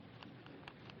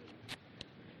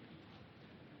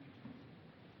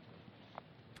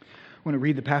I want to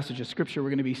read the passage of Scripture we're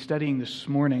going to be studying this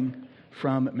morning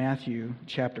from Matthew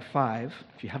chapter 5.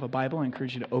 If you have a Bible, I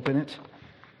encourage you to open it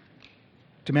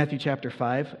to Matthew chapter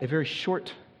 5, a very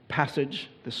short passage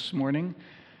this morning,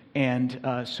 and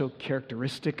so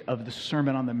characteristic of the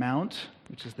Sermon on the Mount,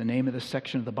 which is the name of the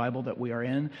section of the Bible that we are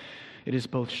in. It is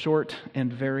both short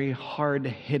and very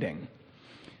hard-hitting.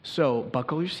 So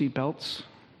buckle your seatbelts,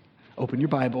 open your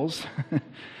Bibles,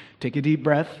 take a deep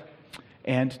breath,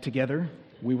 and together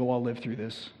we will all live through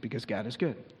this because God is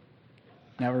good.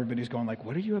 Now everybody's going like,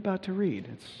 what are you about to read?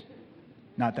 It's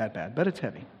not that bad, but it's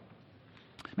heavy.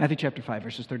 Matthew chapter 5,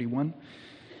 verses 31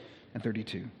 and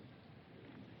 32.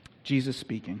 Jesus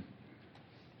speaking.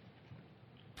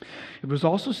 It was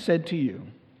also said to you,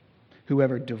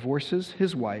 whoever divorces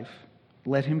his wife,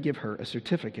 let him give her a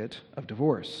certificate of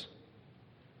divorce.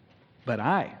 But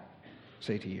I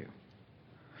say to you,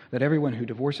 that everyone who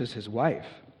divorces his wife,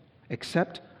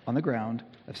 except on the ground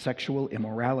of sexual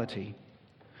immorality,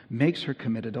 makes her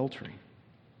commit adultery.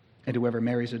 And whoever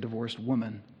marries a divorced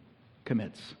woman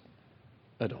commits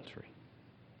adultery.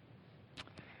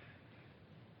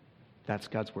 That's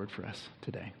God's word for us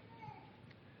today.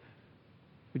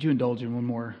 Would you indulge in one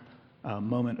more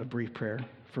moment of brief prayer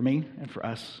for me and for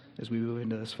us as we move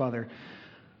into this? Father,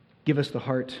 give us the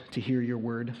heart to hear your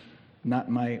word, not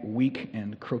my weak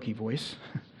and croaky voice,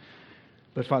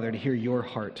 but Father, to hear your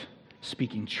heart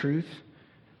speaking truth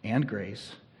and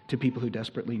grace to people who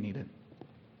desperately need it,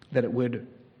 that it would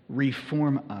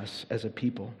reform us as a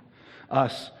people,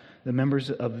 us, the members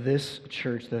of this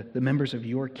church, the members of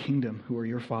your kingdom who are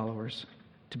your followers,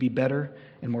 to be better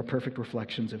and more perfect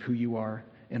reflections of who you are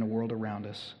in a world around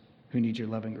us who needs your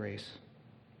love and grace.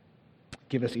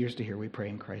 Give us ears to hear, we pray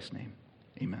in Christ's name.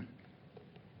 Amen.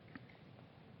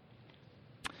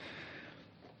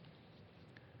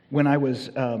 When I was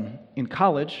in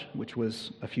college, which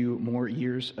was a few more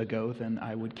years ago than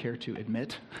I would care to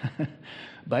admit,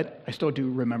 but I still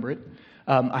do remember it,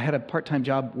 I had a part-time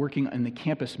job working in the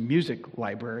campus music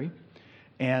library,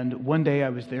 and one day I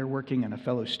was there working, and a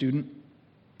fellow student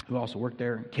who also worked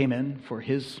there came in for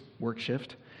his work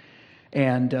shift,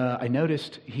 and I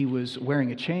noticed he was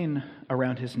wearing a chain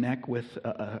around his neck with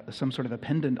some sort of a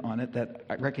pendant on it that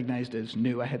I recognized as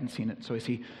new. I hadn't seen it, so as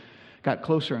he got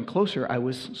closer and closer, I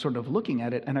was sort of looking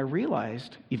at it, and I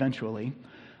realized eventually,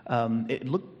 it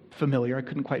looked familiar, I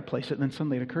couldn't quite place it, and then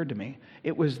suddenly it occurred to me.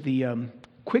 It was the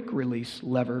quick-release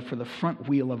lever for the front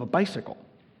wheel of a bicycle.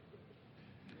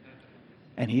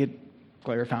 And he had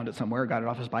clearly found it somewhere, got it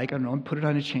off his bike, I don't know, and put it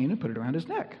on a chain and put it around his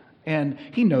neck. And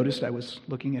he noticed I was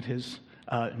looking at his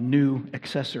new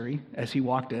accessory as he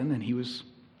walked in, and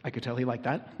I could tell he liked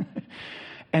that.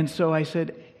 And so I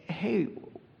said, hey,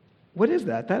 what is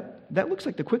that? That looks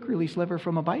like the quick-release lever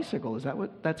from a bicycle. Is that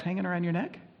what that's hanging around your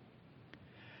neck?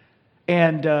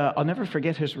 And I'll never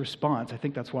forget his response. I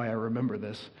think that's why I remember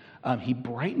this. He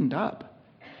brightened up,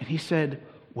 and he said,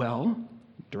 well,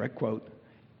 direct quote,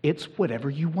 it's whatever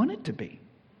you want it to be.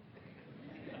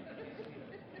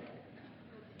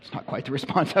 It's not quite the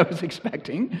response I was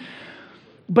expecting.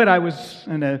 But I was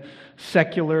in a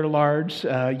secular, large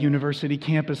university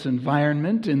campus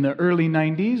environment in the early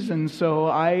 90s, and so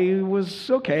I was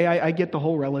okay. I get the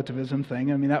whole relativism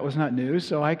thing. I mean, that was not new,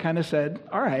 so I kind of said,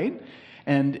 all right.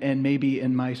 And maybe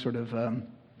in my sort of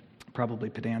probably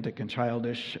pedantic and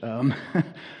childish,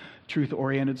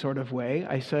 truth-oriented sort of way,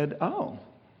 I said, oh,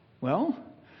 well,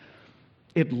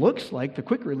 it looks like the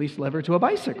quick-release lever to a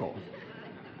bicycle.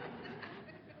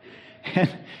 And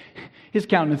his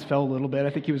countenance fell a little bit. I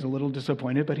think he was a little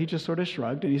disappointed, but he just sort of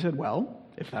shrugged, and he said, well,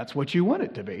 if that's what you want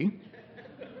it to be.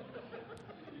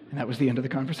 And that was the end of the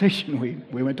conversation.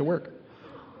 We went to work.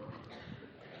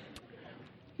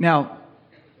 Now,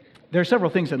 there are several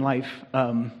things in life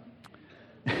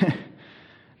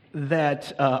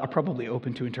that are probably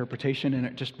open to interpretation, and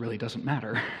it just really doesn't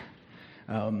matter.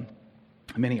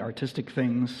 Many artistic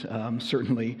things,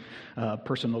 certainly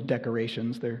personal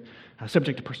decorations. They're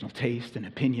subject to personal taste and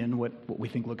opinion, what we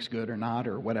think looks good or not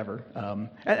or whatever.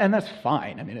 And that's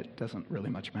fine. I mean, it doesn't really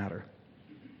much matter.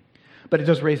 But it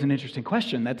does raise an interesting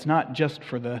question that's not just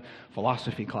for the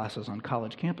philosophy classes on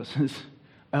college campuses.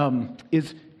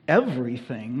 Is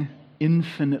everything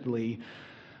infinitely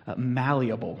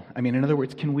malleable? I mean, in other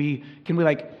words, can we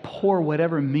like pour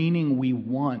whatever meaning we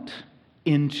want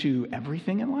into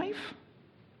everything in life?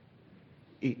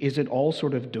 Is it all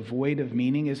sort of devoid of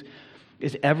meaning? Is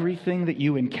everything that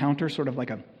you encounter sort of like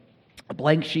a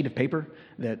blank sheet of paper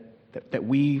that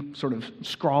we sort of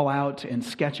scrawl out and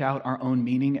sketch out our own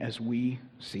meaning as we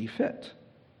see fit?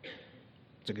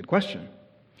 It's a good question.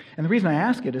 And the reason I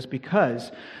ask it is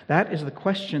because that is the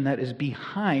question that is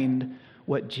behind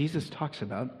what Jesus talks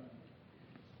about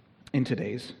in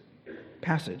today's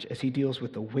passage as he deals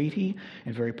with the weighty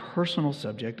and very personal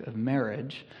subject of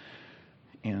marriage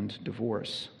and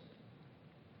divorce.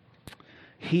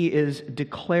 He is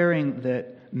declaring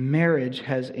that marriage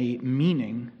has a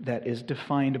meaning that is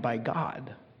defined by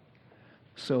God.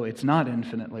 So it's not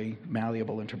infinitely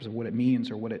malleable in terms of what it means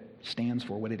or what it stands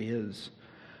for, what it is.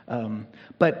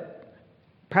 But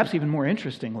perhaps even more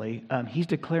interestingly, he's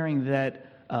declaring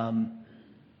that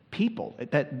people,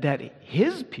 that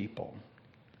his people,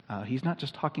 he's not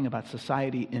just talking about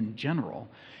society in general.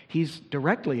 He's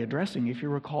directly addressing, if you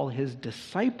recall, his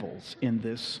disciples in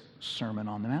this Sermon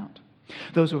on the Mount.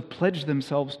 Those who have pledged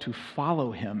themselves to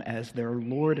follow him as their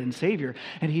Lord and Savior.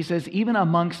 And he says, even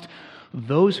amongst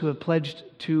those who have pledged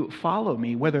to follow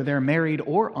me, whether they're married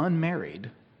or unmarried,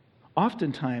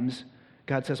 oftentimes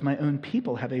God says, my own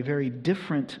people have a very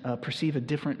different, perceive a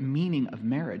different meaning of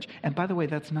marriage. And by the way,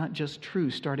 that's not just true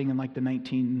starting in like the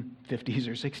 1950s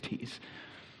or 60s.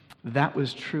 That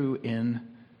was true in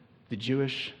the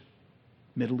Jewish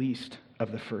Middle East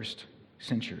of the first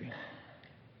century.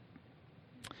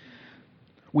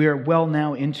 We are well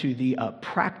now into the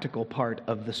practical part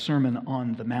of the Sermon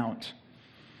on the Mount.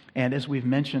 And as we've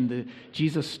mentioned,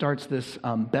 Jesus starts this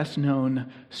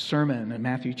best-known sermon in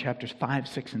Matthew chapters 5,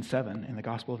 6, and 7 in the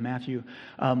Gospel of Matthew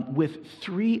with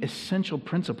three essential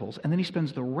principles. And then he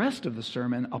spends the rest of the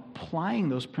sermon applying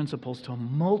those principles to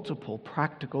multiple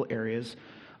practical areas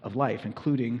of life,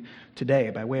 including today.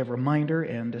 By way of reminder,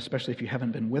 and especially if you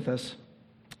haven't been with us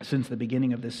since the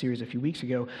beginning of this series a few weeks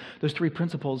ago, those three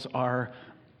principles are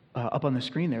up on the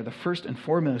screen there. The first and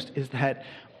foremost is that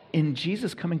in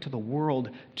Jesus coming to the world,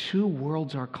 two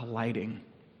worlds are colliding.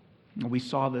 We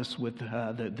saw this with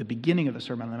the beginning of the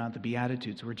Sermon on the Mount, the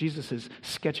Beatitudes, where Jesus is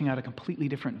sketching out a completely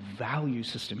different value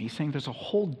system. He's saying there's a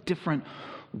whole different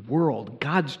world,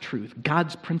 God's truth,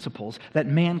 God's principles that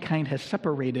mankind has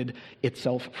separated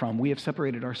itself from. We have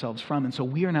separated ourselves from. And so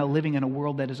we are now living in a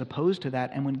world that is opposed to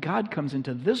that. And when God comes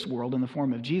into this world in the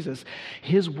form of Jesus,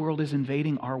 his world is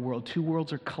invading our world. Two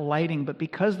worlds are colliding, but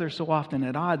because they're so often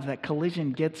at odds, that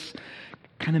collision gets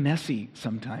kind of messy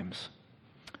sometimes.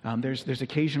 There's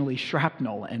occasionally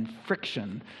shrapnel and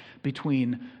friction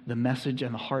between the message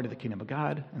and the heart of the kingdom of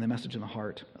God and the message and the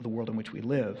heart of the world in which we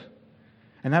live.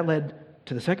 And that led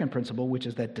to the second principle, which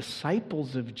is that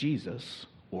disciples of Jesus,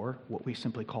 or what we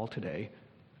simply call today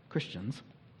Christians,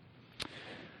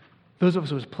 those of us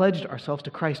who have pledged ourselves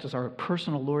to Christ as our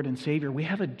personal Lord and Savior, we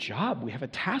have a job, we have a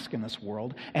task in this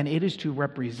world, and it is to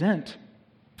represent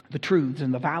the truths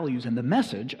and the values and the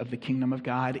message of the kingdom of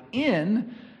God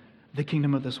in the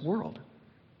kingdom of this world.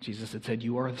 Jesus had said,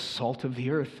 you are the salt of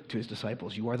the earth to his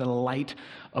disciples. You are the light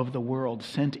of the world,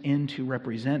 sent in to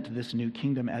represent this new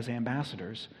kingdom as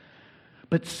ambassadors.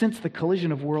 But since the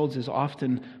collision of worlds is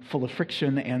often full of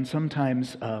friction and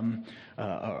sometimes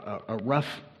a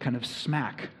rough kind of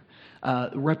smack,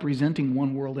 representing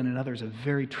one world and another is a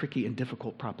very tricky and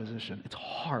difficult proposition. It's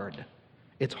hard.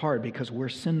 It's hard because we're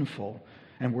sinful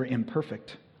and we're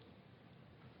imperfect.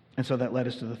 And so that led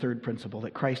us to the third principle,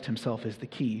 that Christ himself is the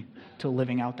key to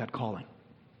living out that calling.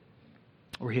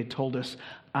 Where he had told us,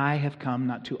 I have come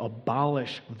not to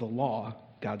abolish the law,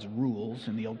 God's rules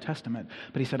in the Old Testament,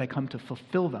 but he said, I come to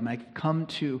fulfill them. I come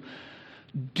to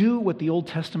do what the Old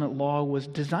Testament law was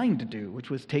designed to do, which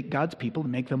was take God's people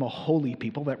and make them a holy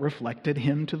people that reflected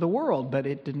him to the world. But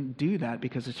it didn't do that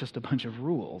because it's just a bunch of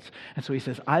rules. And so he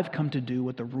says, I've come to do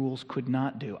what the rules could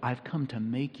not do. I've come to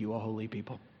make you a holy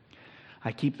people.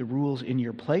 I keep the rules in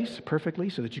your place perfectly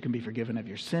so that you can be forgiven of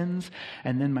your sins.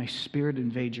 And then my Spirit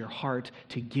invades your heart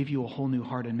to give you a whole new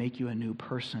heart and make you a new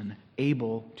person,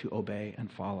 able to obey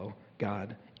and follow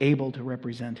God, able to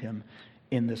represent him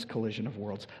in this collision of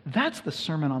worlds. That's the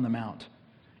Sermon on the Mount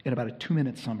in about a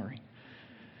 2-minute summary.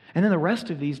 And then the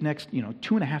rest of these next,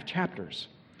 2.5 chapters,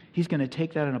 he's going to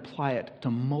take that and apply it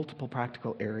to multiple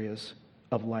practical areas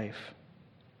of life.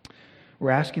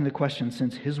 We're asking the question,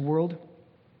 since his world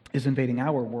is invading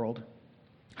our world,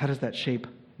 how does that shape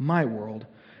my world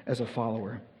as a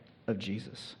follower of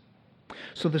Jesus?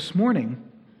 So this morning,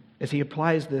 as he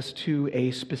applies this to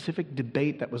a specific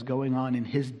debate that was going on in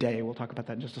his day, we'll talk about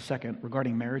that in just a second,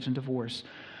 regarding marriage and divorce,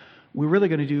 we're really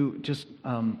going to do just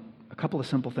a couple of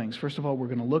simple things. First of all, we're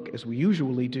going to look, as we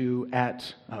usually do,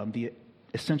 at the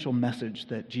essential message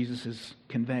that Jesus is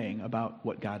conveying about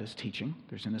what God is teaching.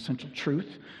 There's an essential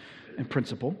truth and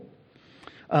principle.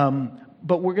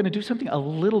 But we're going to do something a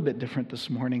little bit different this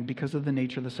morning because of the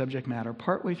nature of the subject matter.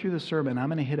 Partway through the sermon, I'm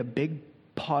going to hit a big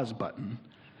pause button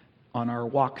on our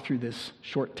walk through this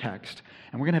short text.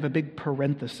 And we're going to have a big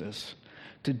parenthesis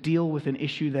to deal with an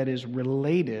issue that is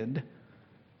related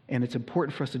and it's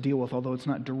important for us to deal with, although it's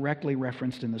not directly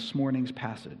referenced in this morning's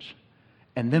passage.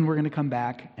 And then we're going to come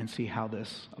back and see how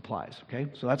this applies, okay?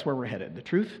 So that's where we're headed. The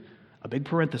truth, a big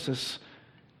parenthesis,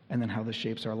 and then how this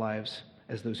shapes our lives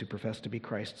as those who profess to be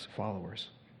Christ's followers.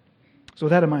 So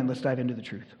with that in mind, let's dive into the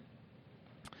truth.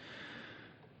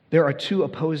 There are two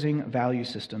opposing value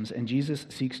systems, and Jesus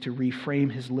seeks to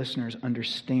reframe his listeners'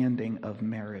 understanding of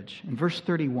marriage. In verse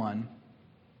 31,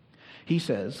 he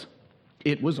says,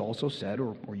 "It was also said,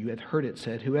 or you had heard it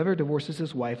said, whoever divorces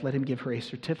his wife, let him give her a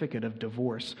certificate of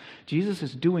divorce." Jesus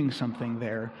is doing something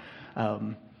there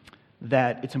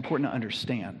that it's important to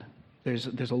understand. There's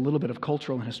a little bit of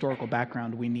cultural and historical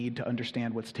background we need to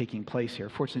understand what's taking place here.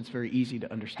 Fortunately, it's very easy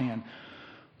to understand.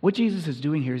 What Jesus is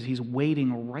doing here is he's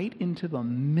wading right into the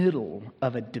middle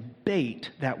of a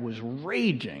debate that was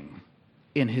raging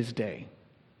in his day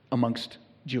amongst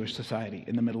Jewish society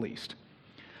in the Middle East.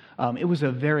 It was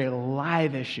a very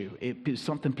live issue. It was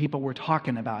something people were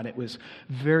talking about. It was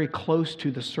very close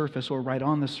to the surface or right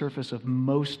on the surface of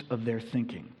most of their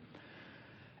thinking.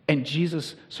 And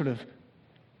Jesus sort of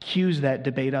cues that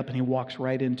debate up and he walks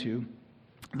right into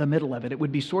the middle of it. It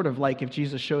would be sort of like if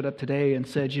Jesus showed up today and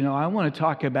said, I want to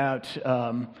talk about,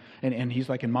 and he's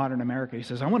like in modern America, he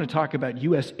says, I want to talk about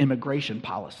U.S. immigration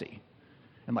policy.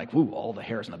 And like, woo, all the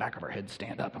hairs in the back of our heads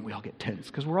stand up and we all get tense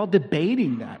because we're all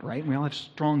debating that, right? And we all have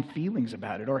strong feelings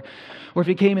about it. Or if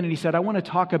he came in and he said, I want to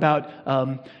talk about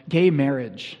gay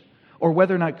marriage or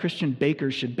whether or not Christian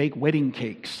bakers should bake wedding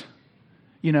cakes.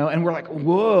 And we're like,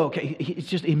 whoa, okay. It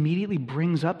just immediately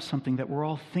brings up something that we're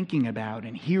all thinking about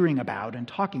and hearing about and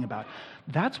talking about.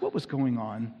 That's what was going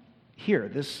on here.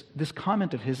 This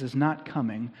comment of his is not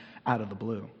coming out of the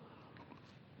blue.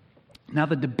 Now,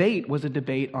 the debate was a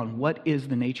debate on what is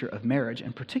the nature of marriage,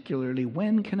 and particularly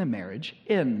when can a marriage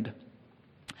end?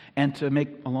 And to make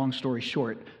a long story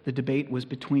short, the debate was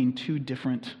between two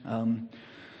different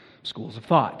schools of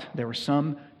thought. There were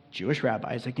some Jewish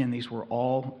rabbis, again, these were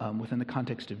all within the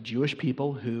context of Jewish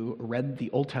people who read the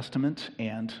Old Testament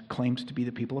and claimed to be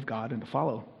the people of God and to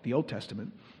follow the Old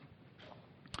Testament.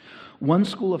 One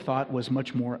school of thought was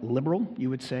much more liberal, you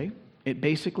would say. It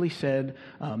basically said,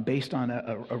 based on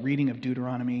a reading of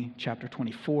Deuteronomy chapter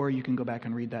 24, you can go back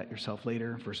and read that yourself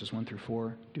later, verses 1 through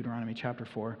 4, Deuteronomy chapter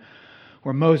 4,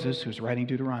 where Moses, who's writing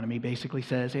Deuteronomy, basically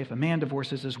says, hey, if a man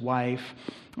divorces his wife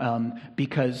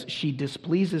because she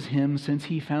displeases him since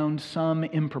he found some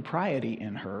impropriety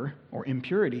in her or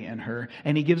impurity in her,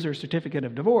 and he gives her a certificate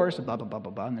of divorce, blah, blah, blah,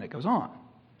 blah, blah, and then it goes on.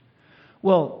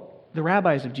 Well, the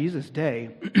rabbis of Jesus'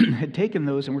 day had taken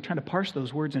those and were trying to parse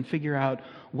those words and figure out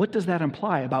what does that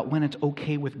imply about when it's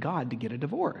okay with God to get a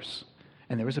divorce.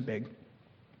 And there was a big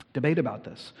debate about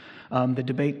this. The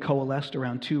debate coalesced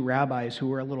around two rabbis who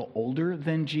were a little older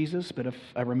than Jesus, but if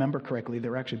I remember correctly, they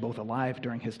were actually both alive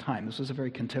during his time. This was a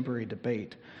very contemporary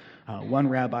debate. One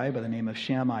rabbi by the name of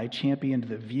Shammai championed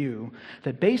the view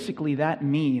that basically that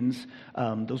means,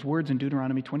 those words in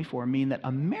Deuteronomy 24 mean that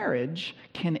a marriage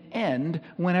can end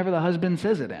whenever the husband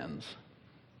says it ends.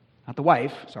 Not the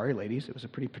wife. Sorry, ladies. It was a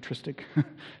pretty patristic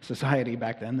society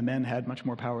back then. The men had much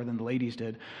more power than the ladies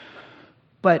did.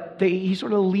 But he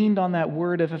sort of leaned on that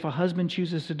word of if a husband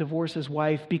chooses to divorce his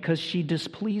wife because she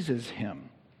displeases him.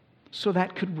 So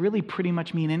that could really pretty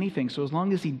much mean anything. So as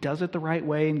long as he does it the right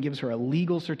way and gives her a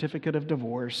legal certificate of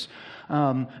divorce,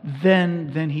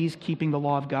 then he's keeping the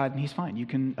law of God and he's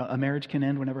fine. A marriage can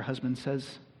end whenever husband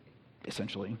says,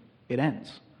 essentially, it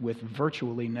ends with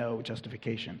virtually no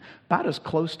justification. About as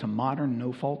close to modern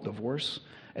no-fault divorce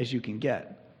as you can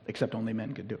get, except only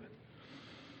men could do it.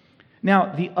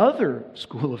 Now, the other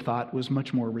school of thought was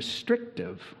much more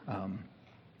restrictive.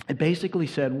 It basically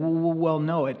said, well,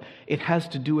 no, it has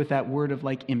to do with that word of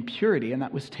like impurity, and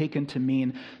that was taken to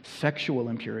mean sexual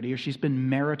impurity, or she's been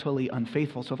maritally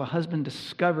unfaithful. So if a husband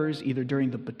discovers either during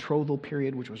the betrothal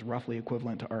period, which was roughly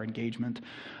equivalent to our engagement,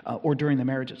 or during the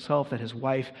marriage itself that his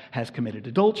wife has committed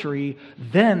adultery,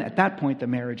 then at that point the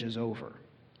marriage is over.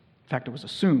 In fact, it was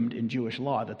assumed in Jewish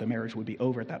law that the marriage would be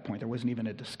over at that point. There wasn't even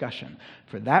a discussion.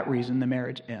 For that reason, the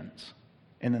marriage ends.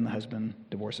 And then the husband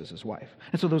divorces his wife.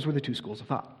 And so those were the two schools of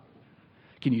thought.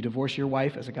 Can you divorce your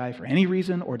wife as a guy for any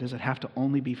reason, or does it have to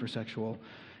only be for sexual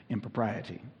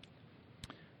impropriety?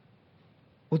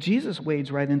 Well, Jesus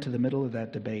wades right into the middle of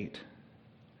that debate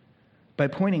by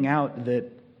pointing out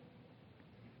that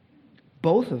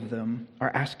both of them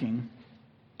are asking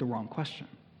the wrong question.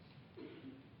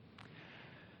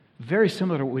 Very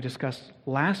similar to what we discussed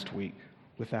last week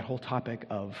with that whole topic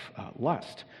of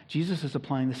lust. Jesus is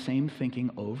applying the same thinking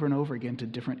over and over again to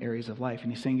different areas of life.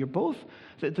 And he's saying,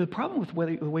 the problem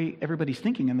with the way everybody's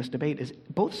thinking in this debate is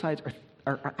both sides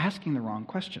are asking the wrong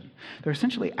question. They're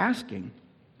essentially asking,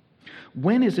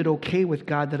 When is it okay with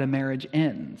God that a marriage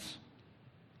ends?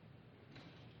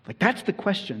 Like, that's the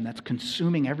question that's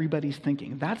consuming everybody's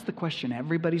thinking. That's the question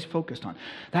everybody's focused on.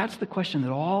 That's the question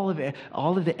that all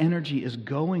of the energy is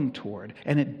going toward,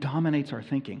 and it dominates our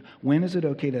thinking. When is it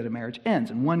okay that a marriage ends?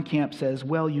 And one camp says,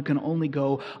 well, you can only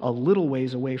go a little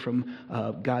ways away from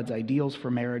God's ideals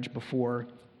for marriage before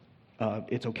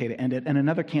it's okay to end it. And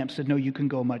another camp said, no, you can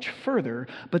go much further,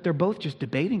 but they're both just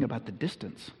debating about the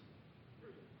distance.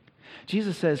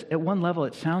 Jesus says, at one level,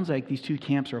 it sounds like these two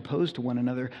camps are opposed to one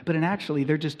another, but actually,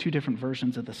 they're just two different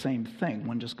versions of the same thing.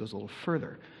 One just goes a little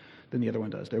further than the other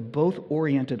one does. They're both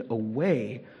oriented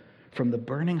away from the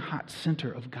burning hot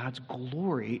center of God's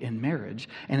glory in marriage,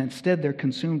 and instead they're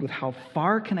consumed with how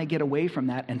far can I get away from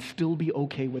that and still be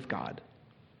okay with God?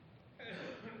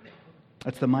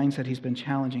 That's the mindset he's been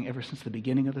challenging ever since the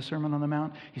beginning of the Sermon on the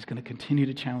Mount. He's going to continue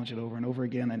to challenge it over and over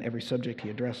again in every subject he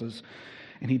addresses.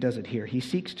 And he does it here. He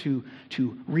seeks to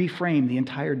reframe the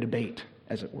entire debate,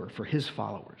 as it were, for his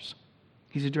followers.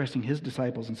 He's addressing his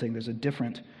disciples and saying there's a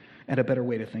different and a better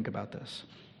way to think about this.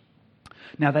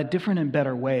 Now, that different and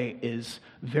better way is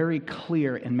very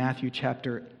clear in Matthew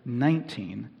chapter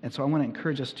 19. And so I want to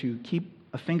encourage us to keep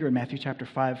a finger in Matthew chapter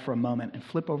 5 for a moment and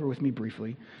flip over with me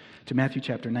briefly to Matthew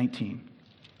chapter 19,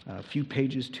 a few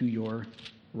pages to your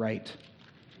right.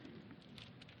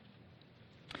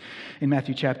 In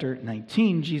Matthew chapter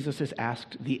 19, Jesus is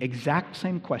asked the exact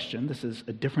same question. This is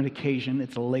a different occasion.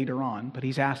 It's later on, but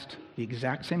he's asked the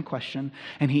exact same question,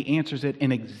 and he answers it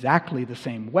in exactly the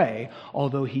same way,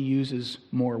 although he uses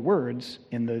more words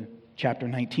in the chapter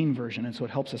 19 version, and so it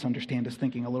helps us understand his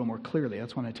thinking a little more clearly.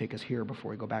 That's why I take us here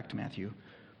before we go back to Matthew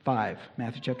 5.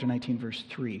 Matthew chapter 19, verse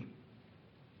 3.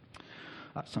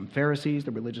 Some Pharisees,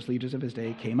 the religious leaders of his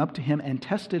day, came up to him and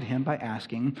tested him by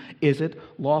asking, is it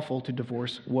lawful to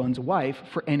divorce one's wife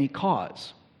for any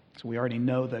cause? So we already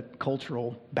know the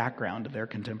cultural background of their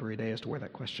contemporary day as to where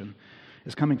that question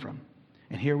is coming from.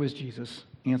 And here was Jesus'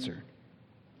 answer.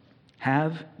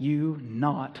 Have you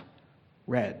not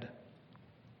read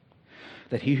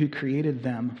that he who created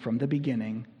them from the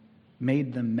beginning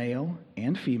made them male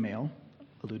and female,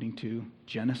 alluding to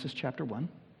Genesis chapter 1,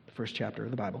 the first chapter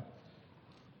of the Bible,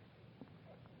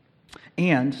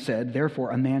 and said,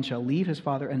 therefore, a man shall leave his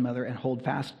father and mother and hold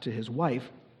fast to his wife,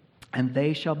 and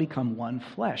they shall become one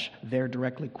flesh. They're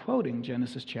directly quoting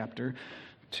Genesis chapter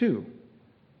 2.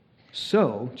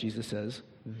 So, Jesus says,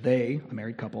 they, a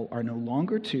married couple, are no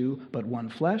longer two, but one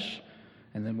flesh.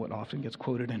 And then what often gets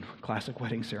quoted in classic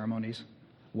wedding ceremonies,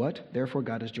 what? Therefore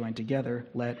God has joined together,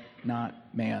 let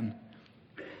not man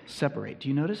separate. Do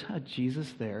you notice how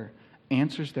Jesus there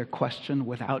answers their question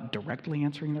without directly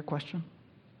answering their question?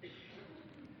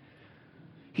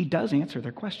 He does answer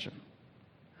their question,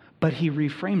 but he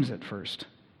reframes it first,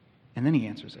 and then he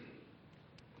answers it.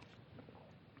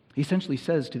 He essentially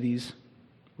says to these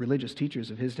religious teachers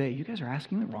of his day, you guys are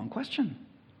asking the wrong question.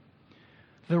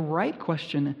 The right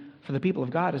question for the people of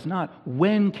God is not,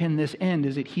 when can this end?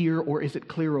 Is it here or is it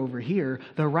clear over here?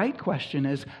 The right question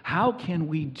is, how can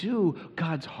we do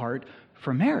God's heart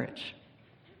for marriage?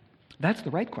 That's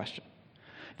the right question.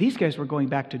 These guys were going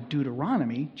back to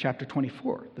Deuteronomy chapter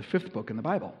 24, the fifth book in the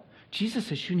Bible. Jesus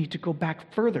says you need to go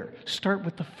back further. Start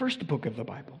with the first book of the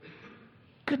Bible.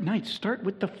 Good night. Start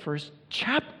with the first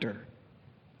chapter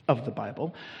of the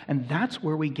Bible. And that's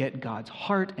where we get God's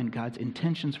heart and God's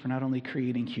intentions for not only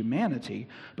creating humanity,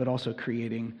 but also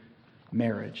creating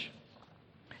marriage.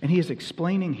 And he is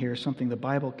explaining here something the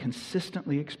Bible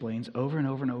consistently explains over and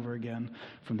over and over again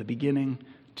from the beginning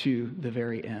to the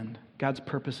very end. God's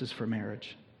purposes for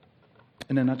marriage.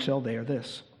 In a nutshell, they are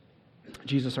this.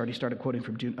 Jesus already started quoting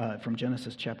from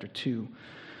Genesis chapter 2,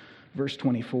 verse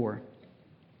 24,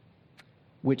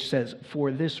 which says,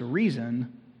 for this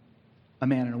reason, a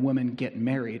man and a woman get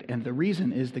married. And the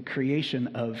reason is the creation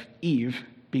of Eve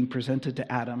being presented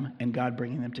to Adam and God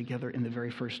bringing them together in the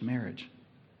very first marriage.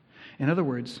 In other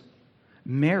words,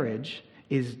 marriage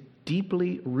is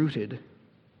deeply rooted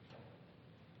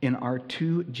in our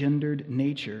two-gendered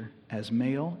nature as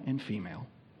male and female.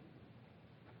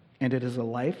 And it is a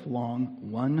lifelong,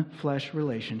 one-flesh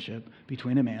relationship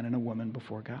between a man and a woman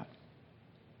before God.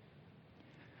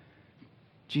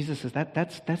 Jesus says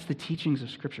that's the teachings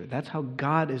of Scripture. That's how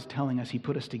God is telling us he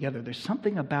put us together. There's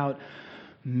something about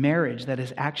marriage that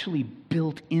is actually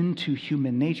built into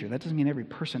human nature. That doesn't mean every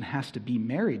person has to be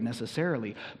married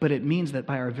necessarily, but it means that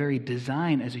by our very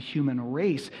design as a human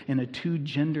race in a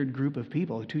two-gendered group of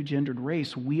people, a two-gendered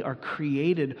race, we are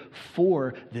created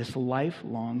for this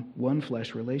lifelong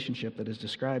one-flesh relationship that is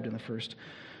described in the first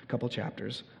couple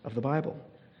chapters of the Bible.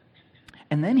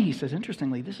 And then he says,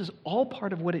 interestingly, this is all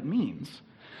part of what it means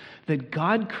that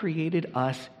God created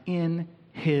us in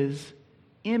his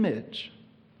image.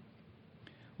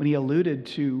 When he alluded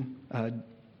to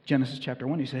Genesis chapter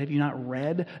 1, he said, have you not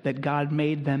read that God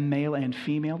made them male and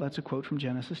female? That's a quote from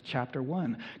Genesis chapter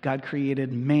 1. God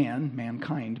created man,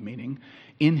 mankind meaning,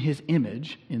 in his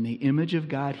image. In the image of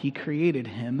God, he created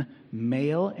him.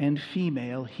 Male and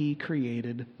female, he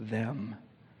created them.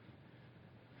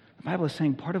 The Bible is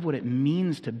saying part of what it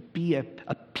means to be a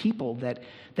people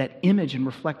that image and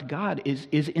reflect God is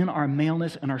in our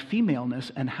maleness and our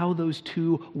femaleness and how those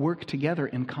two work together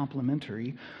in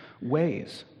complementary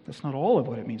ways. That's not all of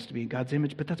what it means to be in God's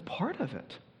image, but that's part of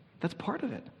it. That's part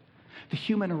of it. The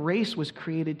human race was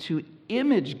created to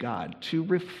image God, to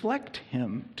reflect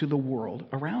him to the world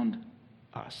around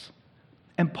us.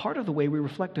 And part of the way we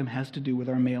reflect him has to do with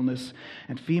our maleness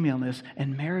and femaleness,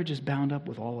 and marriage is bound up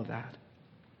with all of that.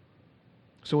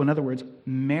 So in other words,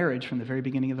 marriage from the very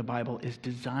beginning of the Bible is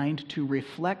designed to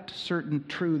reflect certain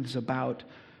truths about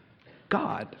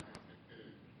God,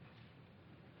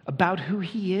 about who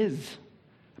he is,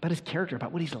 about his character,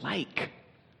 about what he's like.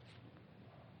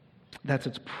 That's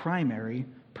its primary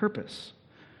purpose.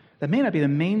 That may not be the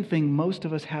main thing most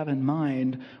of us have in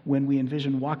mind when we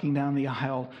envision walking down the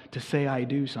aisle to say I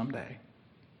do someday.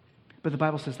 But the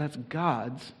Bible says that's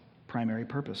God's primary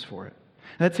purpose for it.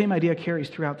 And that same idea carries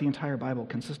throughout the entire Bible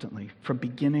consistently, from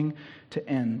beginning to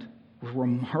end, with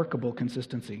remarkable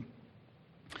consistency.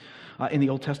 In the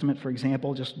Old Testament, for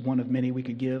example, just one of many we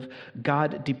could give,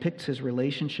 God depicts his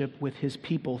relationship with his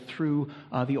people through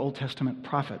the Old Testament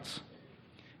prophets.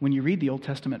 When you read the Old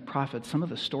Testament prophets, some of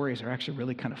the stories are actually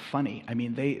really kind of funny. I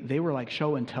mean, they were like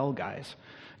show and tell guys.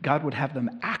 God would have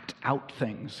them act out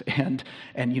things and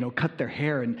cut their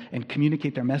hair and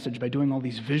communicate their message by doing all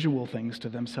these visual things to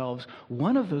themselves.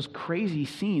 One of those crazy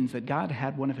scenes that God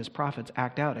had one of his prophets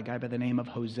act out, a guy by the name of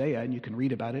Hosea, and you can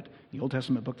read about it, the Old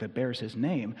Testament book that bears his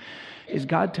name, is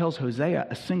God tells Hosea,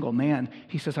 a single man,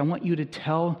 he says, I want you to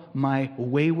tell my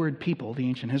wayward people, the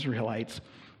ancient Israelites,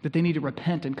 that they need to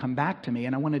repent and come back to me,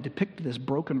 and I want to depict this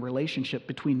broken relationship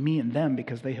between me and them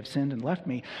because they have sinned and left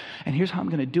me. And here's how I'm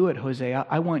going to do it, Hosea.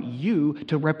 I want you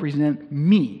to represent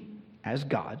me as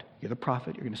God. You're the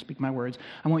prophet. You're going to speak my words.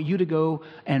 I want you to go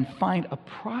and find a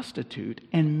prostitute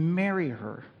and marry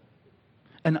her,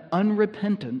 an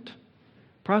unrepentant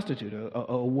prostitute,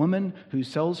 a woman who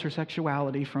sells her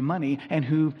sexuality for money and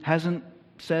who hasn't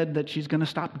said that she's going to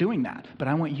stop doing that. But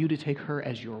I want you to take her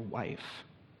as your wife.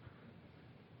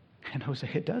 And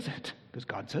Hosea does it because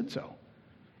God said so.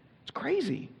 It's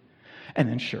crazy. And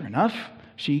then sure enough,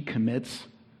 she commits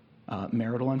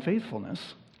marital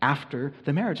unfaithfulness after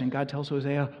the marriage. And God tells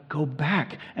Hosea, go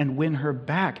back and win her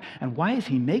back. And why is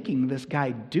he making this guy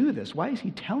do this? Why is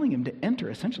he telling him to enter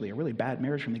essentially a really bad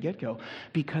marriage from the get-go?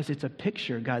 Because it's a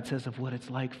picture, God says, of what it's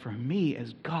like for me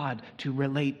as God to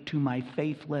relate to my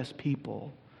faithless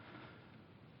people.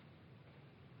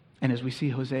 And as we see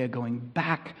Hosea going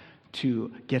back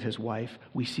to get his wife,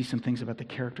 we see some things about the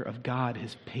character of God,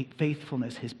 his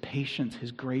faithfulness, his patience,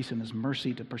 his grace, and his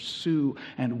mercy to pursue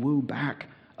and woo back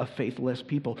a faithless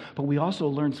people. But we also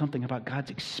learn something about God's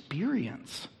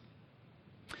experience.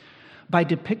 By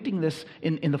depicting this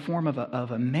in the form of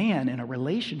a man in a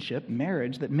relationship,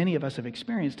 marriage, that many of us have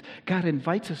experienced, God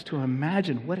invites us to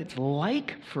imagine what it's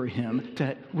like for him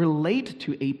to relate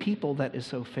to a people that is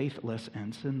so faithless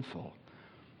and sinful.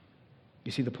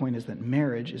 You see, the point is that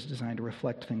marriage is designed to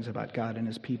reflect things about God and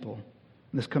his people.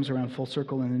 And this comes around full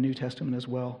circle in the New Testament as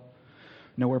well.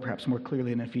 Nowhere perhaps more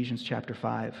clearly in Ephesians chapter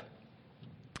 5,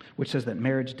 which says that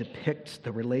marriage depicts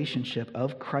the relationship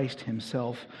of Christ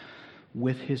himself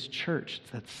with his church.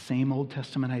 It's that same Old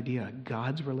Testament idea,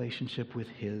 God's relationship with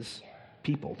his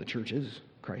people. The church is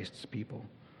Christ's people.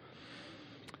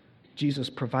 Jesus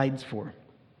provides for,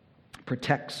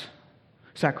 protects,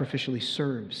 sacrificially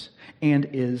serves, and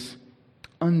is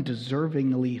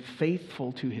undeservingly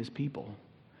faithful to his people,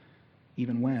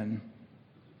 even when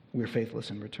we're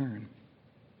faithless in return.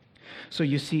 So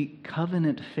you see,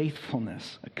 covenant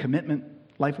faithfulness, a commitment,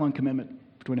 lifelong commitment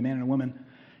between a man and a woman,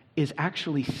 is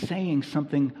actually saying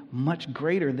something much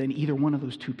greater than either one of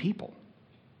those two people.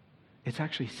 It's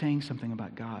actually saying something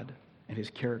about God and his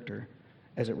character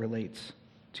as it relates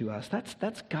to us.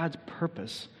 That's God's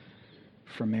purpose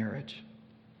for marriage.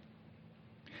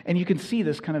 And you can see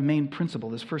this kind of main principle,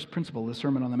 this first principle, the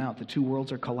Sermon on the Mount, the two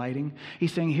worlds are colliding.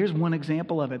 He's saying, here's one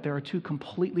example of it. There are two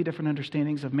completely different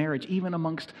understandings of marriage, even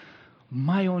amongst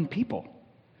my own people.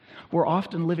 We're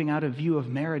often living out a view of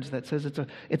marriage that says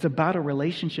it's about a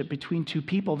relationship between two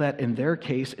people that, in their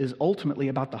case, is ultimately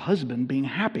about the husband being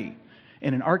happy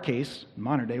And in our case, in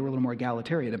modern day, we're a little more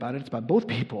egalitarian about it. It's about both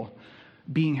people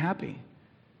being happy.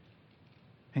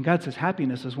 And God says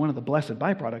happiness is one of the blessed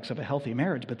byproducts of a healthy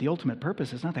marriage, but the ultimate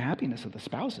purpose is not the happiness of the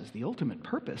spouses. The ultimate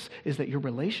purpose is that your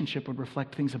relationship would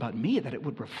reflect things about me, that it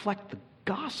would reflect the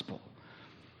gospel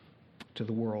to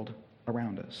the world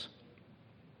around us.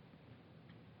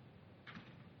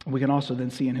 We can also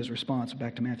then see in his response,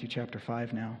 back to Matthew chapter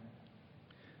 5 now,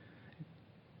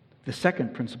 the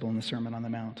second principle in the Sermon on the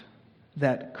Mount,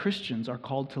 that Christians are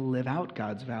called to live out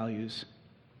God's values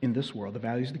in this world, the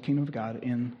values of the kingdom of God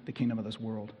in the kingdom of this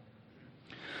world.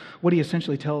 What he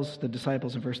essentially tells the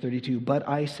disciples in verse 32, "But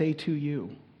I say to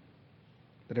you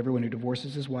that everyone who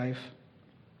divorces his wife,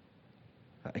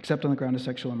 except on the ground of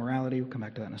sexual immorality," we'll come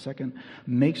back to that in a second,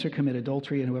 "makes her commit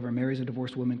adultery, and whoever marries a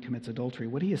divorced woman commits adultery."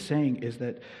 What he is saying is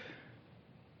that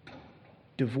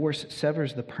divorce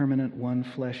severs the permanent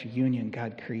one-flesh union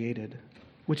God created,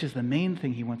 which is the main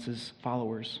thing he wants his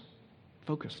followers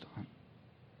focused on.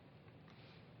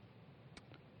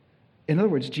 In other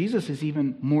words, Jesus is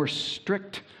even more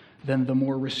strict than the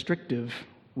more restrictive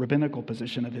rabbinical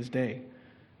position of his day.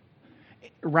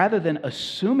 Rather than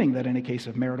assuming that in a case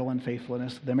of marital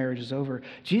unfaithfulness, the marriage is over,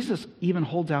 Jesus even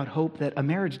holds out hope that a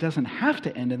marriage doesn't have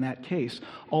to end in that case,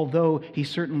 although he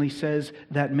certainly says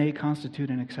that may constitute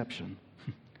an exception.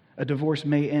 A divorce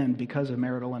may end because of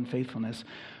marital unfaithfulness,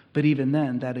 but even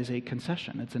then, that is a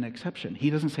concession. It's an exception. He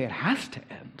doesn't say it has to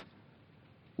end,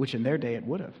 which in their day it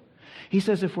would have. He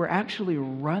says if we're actually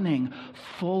running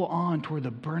full on toward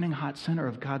the burning hot center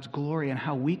of God's glory and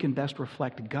how we can best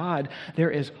reflect God, there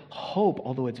is hope,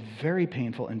 although it's very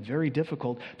painful and very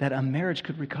difficult, that a marriage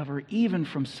could recover even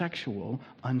from sexual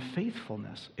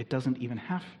unfaithfulness. It doesn't even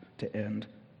have to end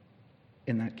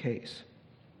in that case.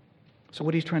 So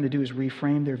what he's trying to do is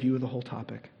reframe their view of the whole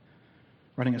topic,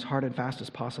 running as hard and fast as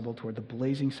possible toward the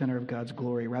blazing center of God's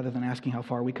glory rather than asking how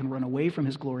far we can run away from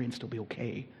his glory and still be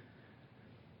okay.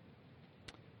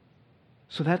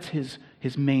 So that's his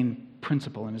main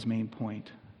principle and his main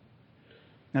point.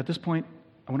 Now at this point,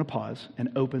 I want to pause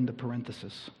and open the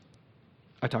parenthesis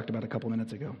I talked about a couple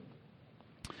minutes ago.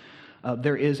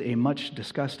 There is a much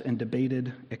discussed and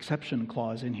debated exception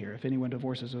clause in here. If anyone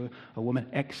divorces a woman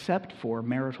except for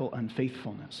marital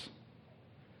unfaithfulness.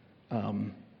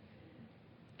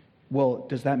 Well,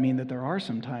 does that mean that there are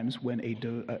some times when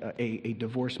a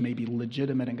divorce may be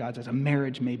legitimate in God's eyes, a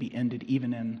marriage may be ended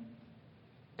even in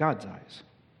God's eyes?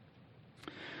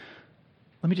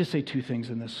 Let me just say two things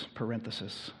in this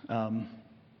parenthesis,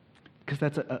 because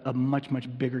that's a much,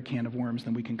 much bigger can of worms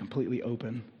than we can completely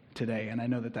open today. And I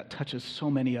know that touches so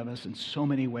many of us in so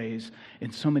many ways,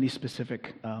 in so many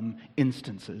specific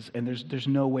instances. And there's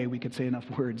no way we could say enough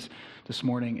words this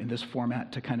morning in this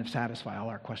format to kind of satisfy all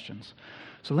our questions.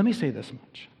 So let me say this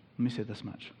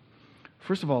much.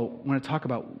 First of all, I want to talk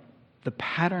about the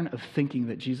pattern of thinking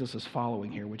that Jesus is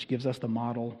following here, which gives us the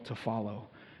model to follow.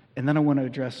 And then I want to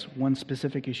address one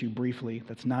specific issue briefly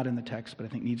that's not in the text, but I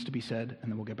think needs to be said, and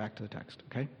then we'll get back to the text,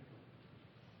 okay?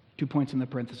 2 points in the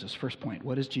parenthesis. First point,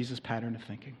 what is Jesus' pattern of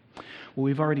thinking? Well,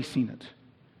 we've already seen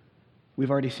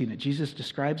it. Jesus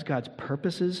describes God's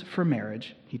purposes for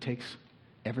marriage. He takes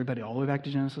everybody all the way back to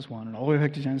Genesis 1 and all the way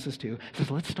back to Genesis 2. He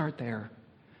says, let's start there.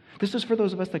 This is for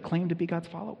those of us that claim to be God's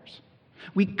followers.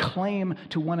 We claim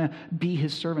to want to be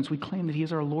his servants. We claim that he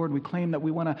is our Lord. We claim that we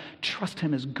want to trust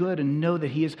him as good and know that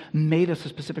he has made us a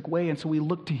specific way. And so we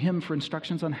look to him for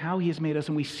instructions on how he has made us,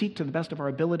 and we seek to the best of our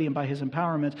ability and by his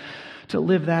empowerment to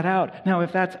live that out. Now,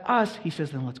 if that's us, he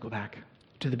says, then let's go back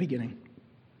to the beginning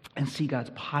and see God's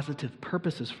positive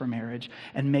purposes for marriage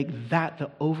and make that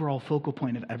the overall focal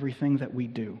point of everything that we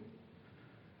do.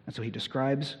 And so he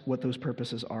describes what those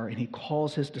purposes are, and he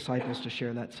calls his disciples to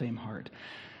share that same heart.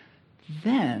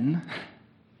 Then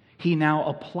he now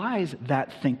applies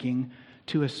that thinking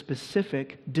to a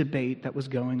specific debate that was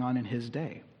going on in his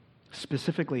day,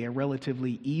 specifically a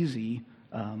relatively easy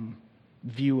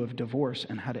view of divorce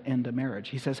and how to end a marriage.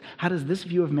 He says, how does this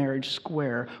view of marriage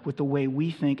square with the way we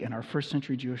think in our first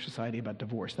century Jewish society about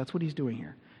divorce? That's what he's doing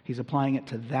here. He's applying it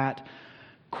to that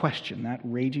question, that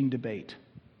raging debate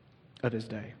of his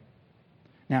day.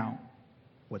 Now,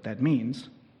 what that means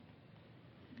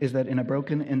is that in a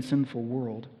broken and sinful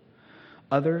world,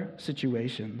 other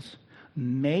situations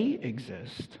may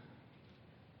exist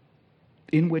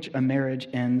in which a marriage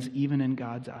ends even in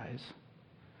God's eyes,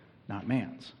 not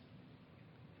man's.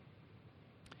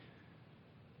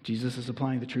 Jesus is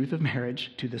applying the truth of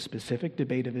marriage to the specific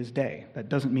debate of his day. That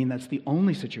doesn't mean that's the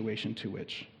only situation to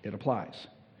which it applies.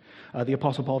 The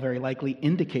Apostle Paul very likely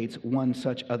indicates one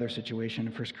such other situation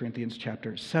in 1 Corinthians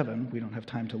chapter 7. We don't have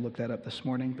time to look that up this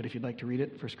morning, but if you'd like to read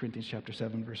it, 1 Corinthians chapter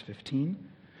 7, verse 15.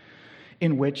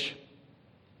 in which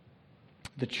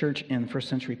the church in first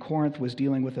century Corinth was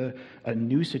dealing with a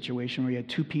new situation where you had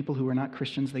two people who were not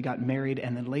Christians. They got married,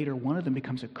 and then later one of them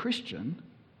becomes a Christian.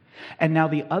 And now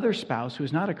the other spouse, who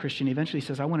is not a Christian, eventually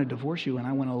says, I want to divorce you and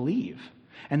I want to leave.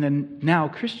 And then now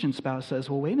Christian spouse says,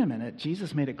 well, wait a minute.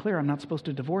 Jesus made it clear I'm not supposed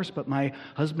to divorce, but my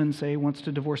husband, say, wants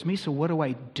to divorce me, so what do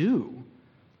I do?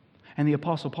 And the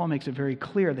Apostle Paul makes it very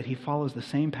clear that he follows the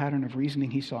same pattern of reasoning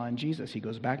he saw in Jesus. He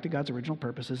goes back to God's original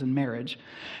purposes in marriage,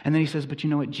 and then he says, but you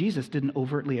know what? Jesus didn't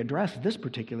overtly address this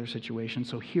particular situation,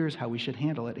 so here's how we should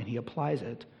handle it, and he applies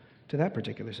it to that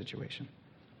particular situation.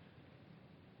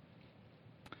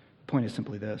 The point is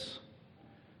simply this.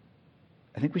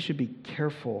 I think we should be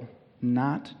careful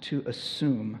not to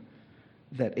assume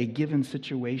that a given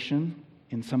situation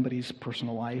in somebody's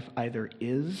personal life either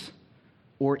is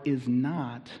or is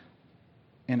not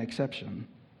an exception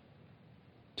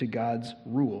to God's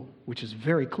rule, which is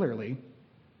very clearly,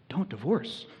 don't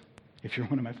divorce if you're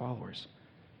one of my followers.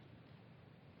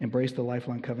 Embrace the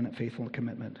lifelong covenant, faithful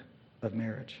commitment of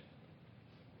marriage.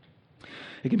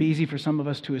 It can be easy for some of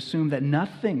us to assume that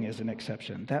nothing is an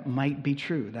exception. That might be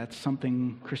true. That's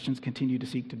something Christians continue to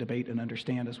seek to debate and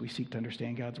understand as we seek to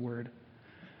understand God's word.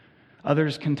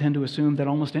 Others can tend to assume that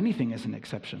almost anything is an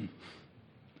exception.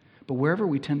 But wherever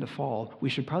we tend to fall, we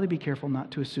should probably be careful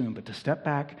not to assume, but to step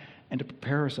back and to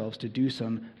prepare ourselves to do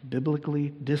some biblically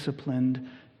disciplined,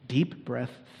 deep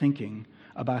breath thinking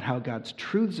about how God's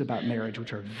truths about marriage,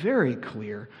 which are very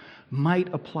clear,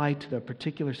 might apply to the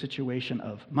particular situation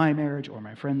of my marriage or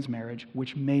my friend's marriage,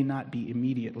 which may not be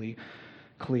immediately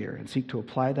clear, and seek to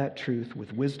apply that truth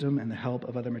with wisdom and the help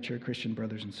of other mature Christian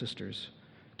brothers and sisters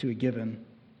to a given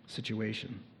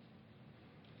situation.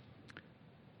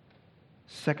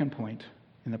 Second point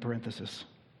in the parenthesis.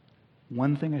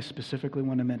 One thing I specifically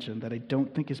want to mention that I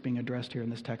don't think is being addressed here in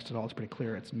this text at all. It's pretty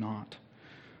clear it's not.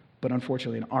 But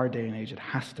unfortunately, in our day and age, it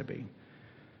has to be.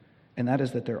 And that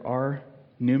is that there are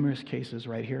numerous cases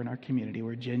right here in our community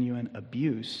where genuine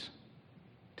abuse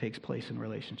takes place in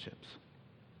relationships.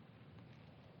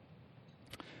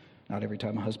 Not every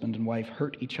time a husband and wife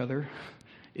hurt each other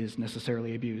is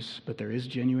necessarily abuse, but there is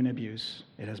genuine abuse.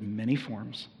 It has many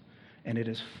forms. And it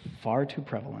is far too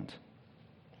prevalent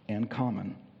and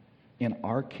common in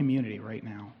our community right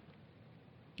now.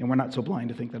 And we're not so blind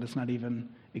to think that it's not even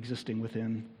existing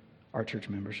within our church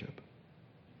membership.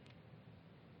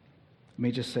 Let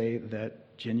me just say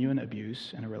that genuine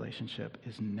abuse in a relationship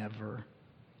is never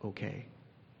okay.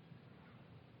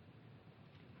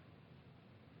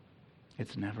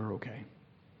 It's never okay.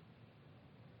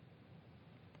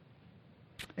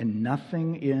 And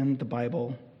nothing in the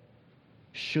Bible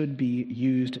should be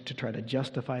used to try to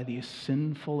justify the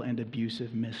sinful and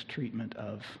abusive mistreatment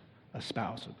of a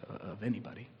spouse, of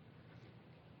anybody.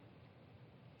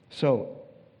 So,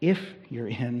 if you're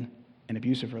in an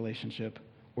abusive relationship,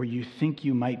 or you think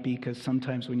you might be, because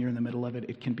sometimes when you're in the middle of it,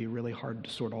 it can be really hard to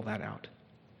sort all that out.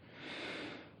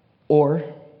 Or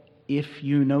if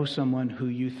you know someone who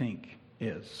you think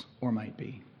is, or might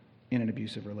be, in an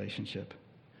abusive relationship,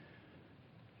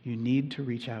 you need to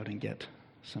reach out and get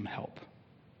some help.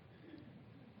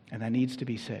 And that needs to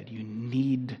be said. You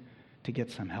need to get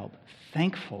some help.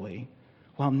 Thankfully,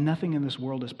 while nothing in this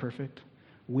world is perfect,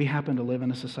 we happen to live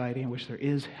in a society in which there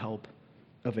is help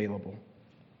available.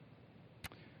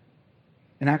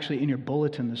 And actually, in your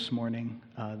bulletin this morning,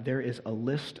 there is a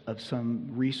list of some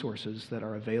resources that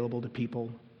are available to people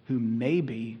who may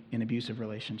be in abusive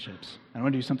relationships. And I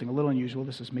want to do something a little unusual.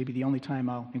 This is maybe the only time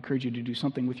I'll encourage you to do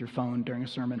something with your phone during a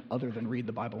sermon other than read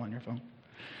the Bible on your phone.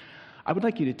 I would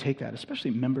like you to take that, especially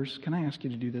members. Can I ask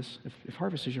you to do this? If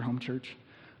Harvest is your home church,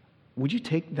 would you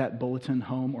take that bulletin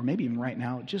home, or maybe even right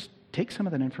now, just take some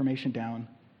of that information down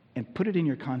and put it in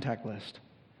your contact list.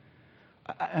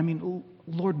 I mean,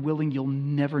 Lord willing, you'll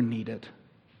never need it.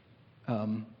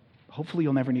 Hopefully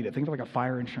you'll never need it. Think of like a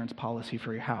fire insurance policy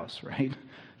for your house, right?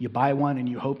 You buy one and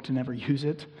you hope to never use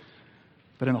it.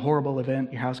 But in a horrible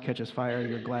event, your house catches fire,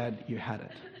 you're glad you had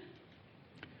it.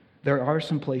 There are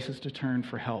some places to turn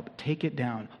for help. Take it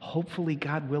down. Hopefully,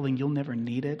 God willing, you'll never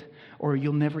need it, or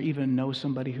you'll never even know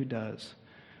somebody who does.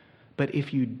 But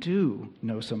if you do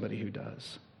know somebody who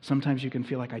does, sometimes you can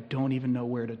feel like I don't even know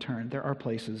where to turn. There are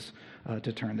places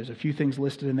to turn. There's a few things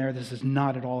listed in there. This is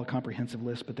not at all a comprehensive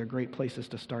list, but they're great places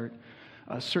to start.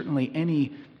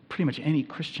 Certainly, pretty much any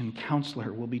Christian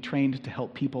counselor will be trained to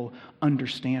help people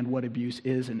understand what abuse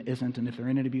is and isn't, and if they're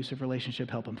in an abusive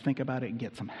relationship, help them think about it and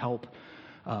get some help.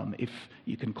 If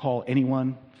you can call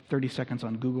anyone, 30 seconds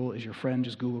on Google is your friend.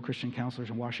 Just Google Christian counselors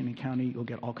in Washington County. You'll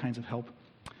get all kinds of help.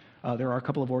 There are a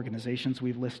couple of organizations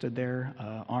we've listed there.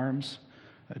 ARMS,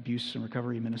 Abuse and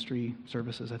Recovery Ministry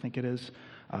Services, I think it is,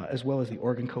 as well as the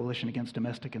Oregon Coalition Against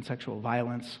Domestic and Sexual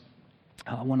Violence.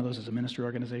 One of those is a ministry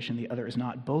organization, the other is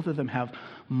not. Both of them have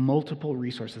multiple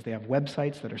resources. They have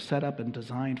websites that are set up and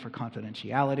designed for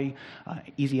confidentiality,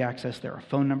 easy access. There are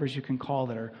phone numbers you can call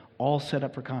that are all set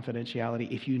up for confidentiality.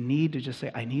 If you need to just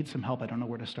say, I need some help, I don't know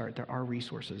where to start, there are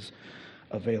resources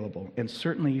available. And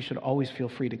certainly you should always feel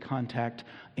free to contact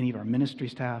any of our ministry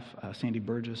staff, Sandy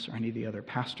Burgess, or any of the other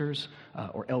pastors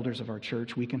or elders of our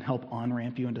church. We can help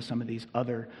on-ramp you into some of these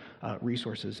other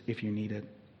resources if you need it.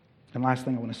 And last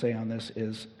thing I want to say on this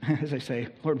is, as I say,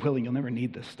 Lord willing, you'll never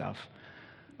need this stuff.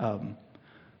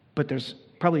 But there's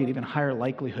probably an even higher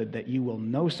likelihood that you will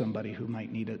know somebody who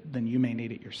might need it than you may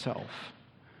need it yourself.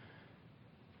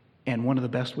 And one of the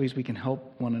best ways we can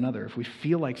help one another, if we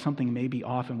feel like something may be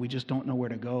off and we just don't know where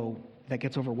to go, that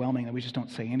gets overwhelming and we just don't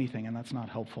say anything, and that's not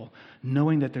helpful.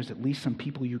 Knowing that there's at least some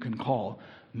people you can call,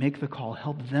 make the call,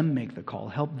 help them make the call,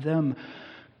 help them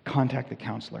contact the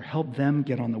counselor, help them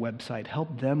get on the website,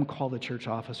 help them call the church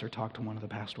office or talk to one of the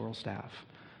pastoral staff.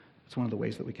 It's one of the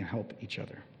ways that we can help each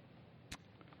other.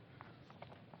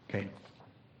 Okay,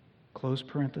 close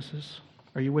parenthesis.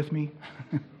 Are you with me?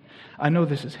 I know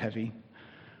this is heavy.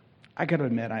 I got to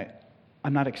admit,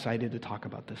 I'm not excited to talk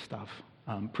about this stuff.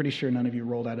 I'm pretty sure none of you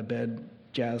rolled out of bed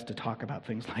jazzed to talk about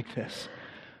things like this.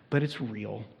 But it's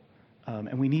real,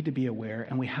 and we need to be aware,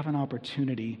 and we have an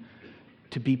opportunity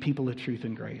to be people of truth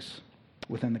and grace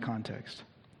within the context.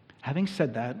 Having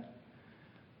said that,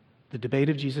 the debate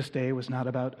of Jesus' day was not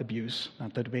about abuse,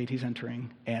 not the debate he's entering,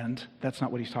 and that's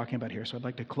not what he's talking about here. So I'd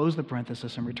like to close the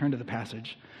parenthesis and return to the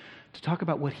passage to talk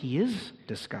about what he is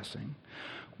discussing,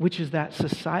 which is that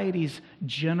society's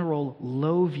general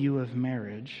low view of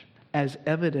marriage as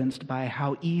evidenced by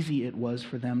how easy it was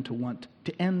for them to want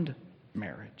to end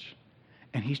marriage.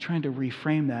 And he's trying to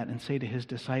reframe that and say to his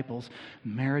disciples,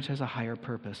 marriage has a higher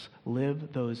purpose.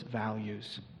 Live those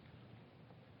values.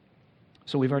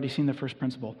 So we've already seen the first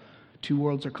principle. Two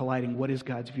worlds are colliding. What is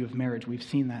God's view of marriage? We've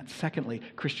seen that. Secondly,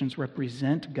 Christians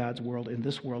represent God's world in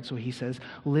this world. So he says,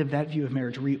 live that view of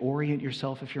marriage. Reorient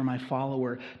yourself, if you're my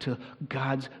follower, to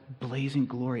God's blazing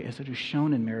glory as it is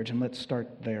shown in marriage. And let's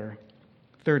start there.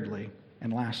 Thirdly,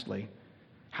 and lastly,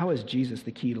 how is Jesus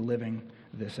the key to living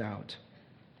this out?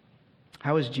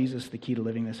 How is Jesus the key to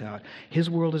living this out? His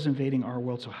world is invading our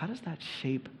world, so how does that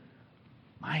shape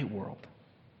my world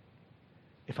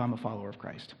if I'm a follower of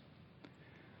Christ?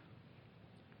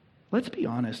 Let's be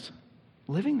honest,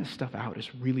 living this stuff out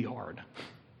is really hard.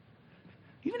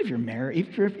 Even if you're married,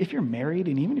 if you're married,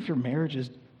 and even if your marriage is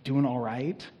doing all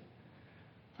right,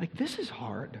 like this is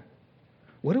hard.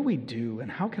 What do we do, and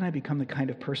how can I become the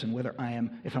kind of person,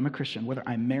 if I'm a Christian, whether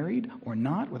I'm married or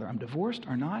not, whether I'm divorced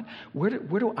or not, where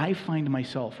do I find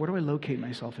myself? Where do I locate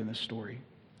myself in this story?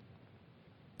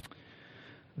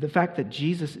 The fact that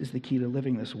Jesus is the key to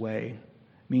living this way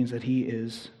means that he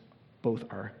is both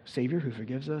our Savior who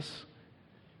forgives us,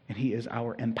 and he is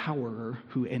our empowerer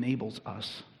who enables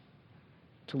us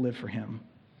to live for him.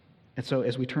 And so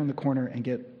as we turn the corner and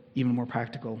get even more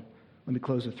practical, let me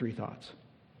close with three thoughts.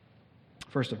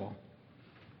 First of all,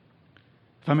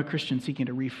 if I'm a Christian seeking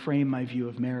to reframe my view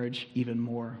of marriage even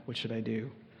more, what should I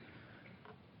do?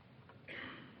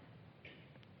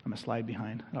 I'm a slide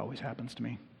behind. It always happens to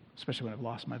me, especially when I've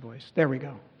lost my voice. There we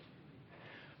go.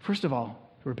 First of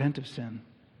all, repent of sin.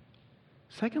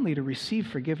 Secondly, to receive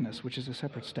forgiveness, which is a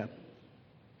separate step.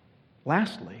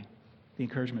 Lastly, the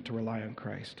encouragement to rely on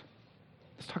Christ.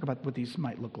 Let's talk about what these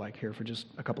might look like here for just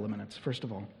a couple of minutes. First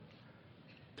of all,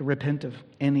 to repent of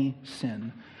any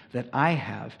sin that I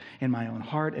have in my own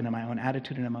heart and in my own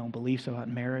attitude and in my own beliefs about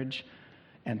marriage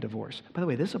and divorce. By the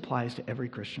way, this applies to every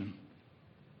Christian.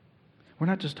 We're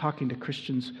not just talking to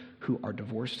Christians who are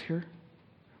divorced here.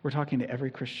 We're talking to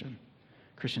every Christian.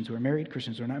 Christians who are married,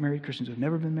 Christians who are not married, Christians who have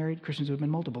never been married, Christians who have been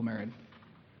multiple married,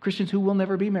 Christians who will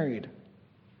never be married.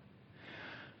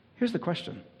 Here's the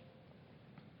question.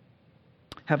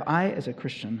 Have I, as a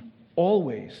Christian,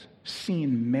 always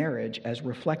seen marriage as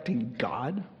reflecting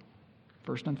God,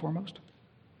 first and foremost?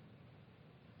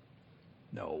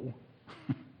 No.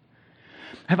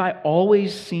 Have I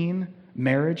always seen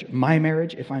marriage, my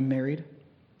marriage, if I'm married,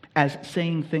 as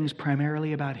saying things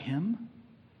primarily about him?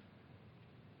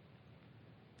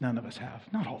 None of us have.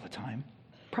 Not all the time.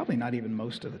 Probably not even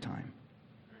most of the time.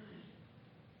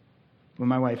 When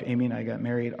my wife Amy and I got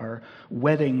married, our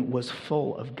wedding was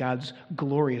full of God's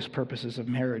glorious purposes of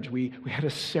marriage. We had a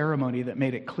ceremony that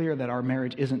made it clear that our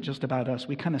marriage isn't just about us.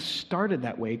 We kind of started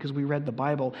that way because we read the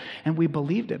Bible and we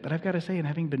believed it. But I've got to say, in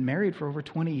having been married for over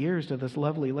 20 years to this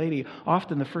lovely lady,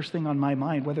 often the first thing on my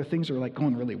mind, whether things are like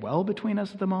going really well between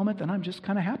us at the moment, then I'm just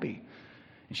kind of happy.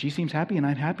 And she seems happy and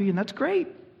I'm happy, and that's great,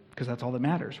 because that's all that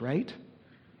matters, right?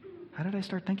 How did I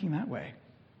start thinking that way?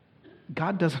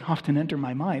 God doesn't often enter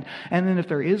my mind. And then if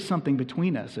there is something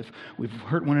between us, if we've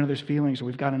hurt one another's feelings or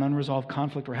we've got an unresolved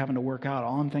conflict we're having to work out,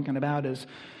 all I'm thinking about is,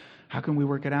 how can we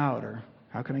work it out? Or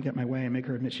how can I get my way and make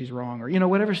her admit she's wrong? Or,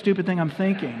 whatever stupid thing I'm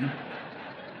thinking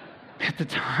at the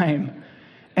time.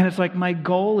 And it's like my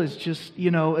goal is just,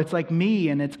 it's like me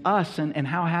and it's us and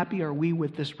how happy are we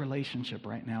with this relationship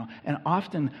right now? And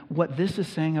often what this is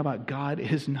saying about God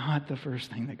is not the first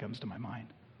thing that comes to my mind.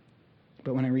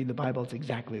 But when I read the Bible, it's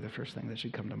exactly the first thing that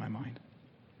should come to my mind.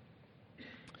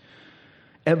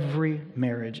 Every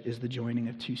marriage is the joining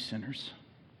of two sinners.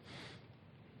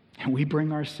 And we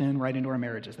bring our sin right into our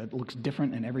marriages. That looks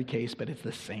different in every case, but it's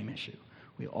the same issue.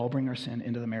 We all bring our sin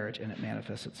into the marriage, and it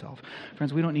manifests itself.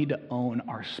 Friends, we don't need to own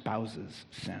our spouse's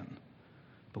sin,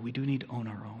 but we do need to own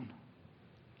our own.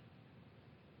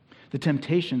 The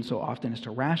temptation so often is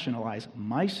to rationalize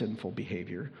my sinful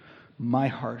behavior, my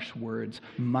harsh words,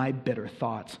 my bitter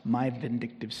thoughts, my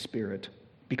vindictive spirit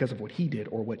because of what he did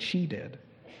or what she did.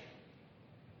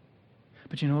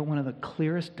 But you know what? One of the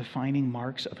clearest defining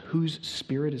marks of whose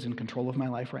spirit is in control of my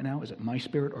life right now, is it my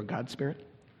spirit or God's spirit?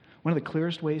 One of the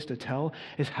clearest ways to tell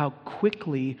is how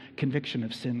quickly conviction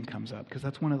of sin comes up, because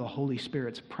that's one of the Holy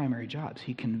Spirit's primary jobs.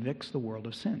 He convicts the world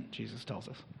of sin, Jesus tells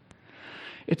us.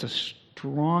 It's a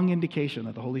strong indication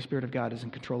that the Holy Spirit of God is in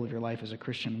control of your life as a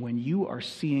Christian when you are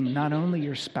seeing not only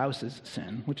your spouse's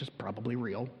sin, which is probably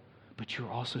real, but you're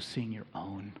also seeing your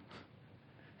own.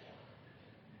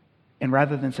 And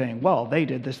rather than saying, well, they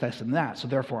did this, this, and that, so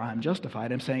therefore I'm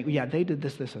justified, I'm saying, yeah, they did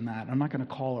this, this, and that. I'm not going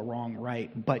to call a wrong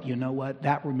right, but you know what?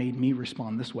 That made me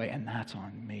respond this way, and that's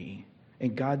on me.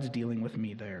 And God's dealing with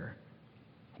me there.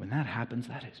 When that happens,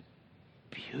 that is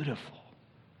beautiful.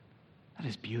 That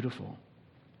is beautiful.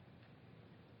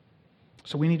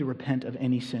 So we need to repent of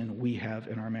any sin we have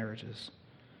in our marriages,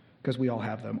 because we all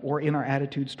have them, or in our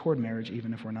attitudes toward marriage,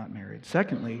 even if we're not married.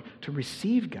 Secondly, to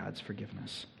receive God's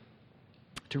forgiveness.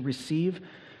 To receive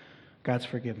God's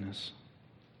forgiveness.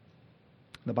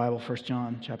 The Bible, 1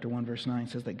 John chapter 1, verse 9,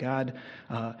 says that God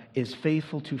is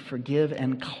faithful to forgive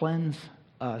and cleanse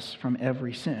us from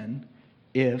every sin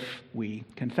if we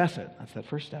confess it. That's that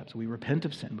first step. So we repent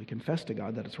of sin. We confess to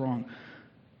God that it's wrong.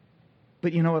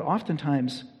 But you know what?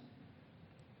 Oftentimes,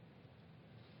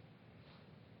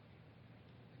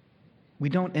 we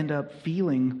don't end up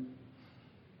feeling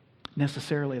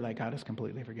necessarily like God has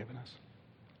completely forgiven us.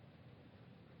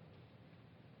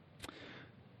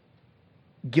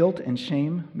 Guilt and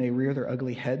shame may rear their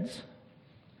ugly heads,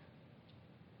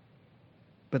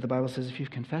 but the Bible says if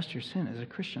you've confessed your sin as a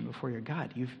Christian before your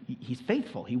God, He's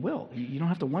faithful. He will. You don't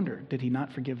have to wonder, did He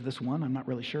not forgive this one? I'm not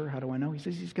really sure. How do I know? He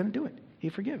says He's going to do it. He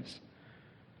forgives.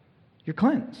 You're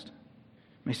cleansed.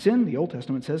 My sin, the Old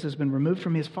Testament says, has been removed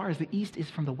from me as far as the east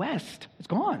is from the west. It's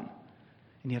gone.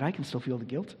 And yet I can still feel the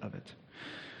guilt of it.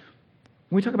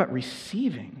 When we talk about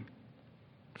receiving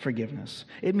forgiveness,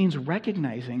 it means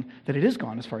recognizing that it is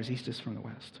gone as far as east is from the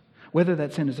west. Whether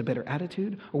that sin is a bitter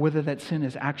attitude or whether that sin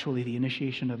is actually the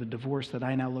initiation of a divorce that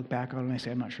I now look back on and I say,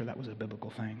 I'm not sure that was a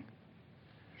biblical thing.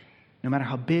 No matter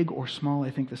how big or small I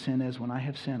think the sin is, when I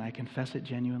have sin, I confess it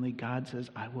genuinely. God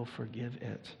says, I will forgive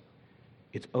it.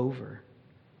 It's over.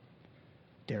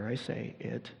 Dare I say,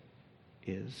 it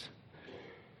is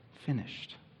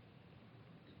finished.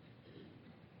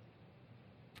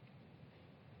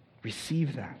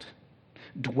 Receive that.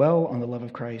 Dwell on the love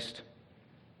of Christ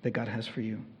that God has for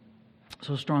you.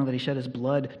 So strong that He shed His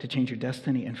blood to change your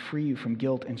destiny and free you from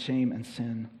guilt and shame and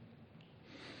sin.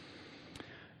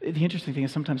 The interesting thing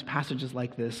is sometimes passages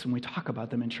like this, when we talk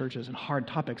about them in churches and hard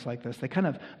topics like this, they kind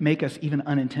of make us, even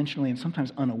unintentionally and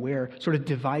sometimes unaware, sort of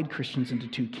divide Christians into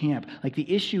two camps. Like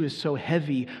the issue is so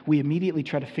heavy, we immediately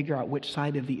try to figure out which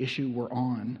side of the issue we're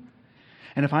on.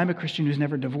 And if I'm a Christian who's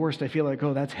never divorced, I feel like,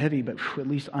 oh, that's heavy, but at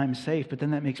least I'm safe. But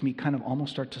then that makes me kind of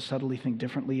almost start to subtly think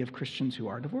differently of Christians who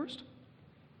are divorced.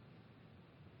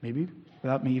 Maybe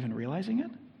without me even realizing it.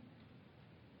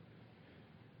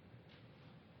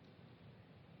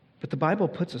 But the Bible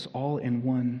puts us all in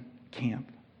one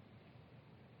camp.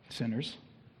 Sinners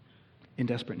in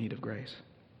desperate need of grace.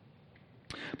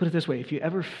 Put it this way, if you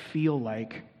ever feel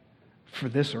like, for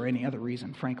this or any other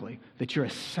reason, frankly, that you're a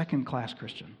second-class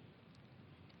Christian,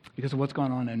 because of what's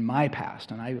gone on in my past,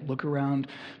 and I look around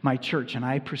my church and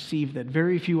I perceive that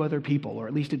very few other people, or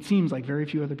at least it seems like very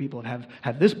few other people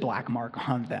have this black mark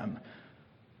on them,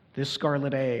 this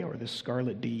scarlet A or this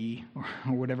scarlet D,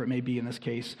 or whatever it may be in this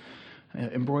case,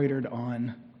 embroidered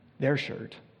on their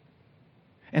shirt.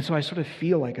 And so I sort of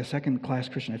feel like a second-class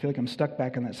Christian. I feel like I'm stuck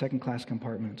back in that second-class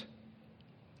compartment.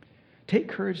 Take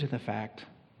courage in the fact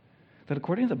that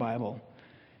according to the Bible,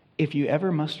 if you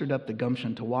ever mustered up the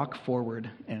gumption to walk forward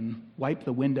and wipe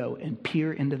the window and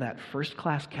peer into that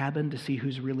first-class cabin to see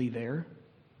who's really there,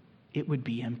 it would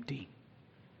be empty.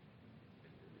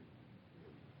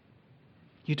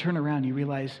 You turn around, you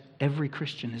realize every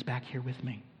Christian is back here with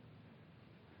me.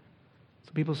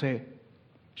 So people say,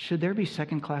 should there be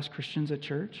second-class Christians at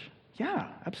church? Yeah,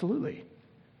 absolutely.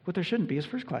 What there shouldn't be is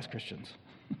first-class Christians.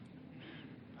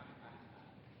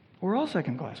 We're all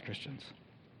second-class Christians.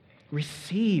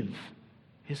 Receive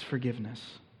his forgiveness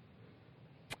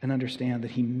and understand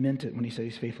that he meant it when he said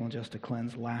he's faithful and just to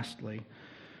cleanse. Lastly,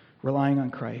 relying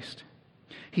on Christ.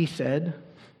 He said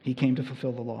he came to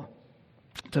fulfill the law,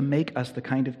 to make us the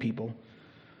kind of people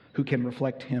who can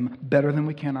reflect him better than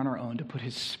we can on our own, to put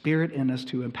his Spirit in us,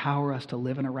 to empower us to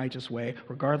live in a righteous way,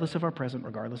 regardless of our present,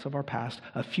 regardless of our past,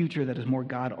 a future that is more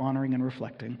God-honoring and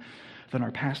reflecting than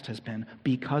our past has been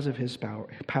because of his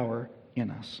power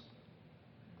in us.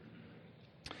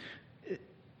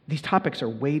 These topics are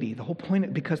weighty.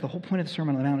 Because the whole point of the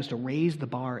Sermon on the Mount is to raise the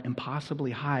bar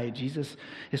impossibly high. Jesus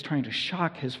is trying to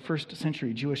shock his first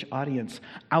century Jewish audience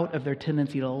out of their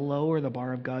tendency to lower the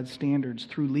bar of God's standards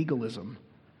through legalism,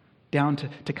 down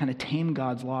to kind of tame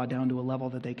God's law down to a level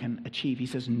that they can achieve. He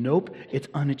says, nope, it's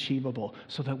unachievable,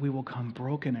 so that we will come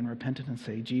broken and repentant and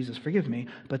say, Jesus, forgive me,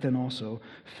 but then also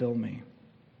fill me.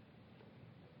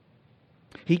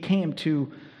 He came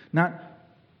to not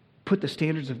put the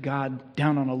standards of God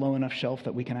down on a low enough shelf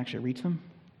that we can actually reach them.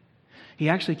 He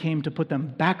actually came to put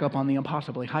them back up on the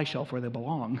impossibly high shelf where they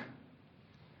belong,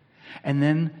 and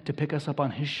then to pick us up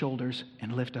on his shoulders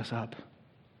and lift us up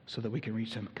so that we can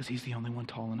reach them, because he's the only one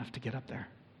tall enough to get up there.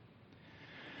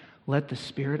 Let the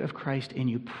Spirit of Christ in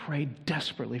you, pray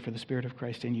desperately for the Spirit of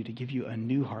Christ in you to give you a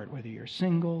new heart, whether you're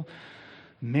single,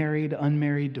 married,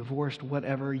 unmarried, divorced,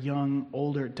 whatever, young,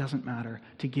 older, it doesn't matter,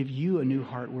 to give you a new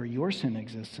heart where your sin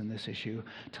exists in this issue,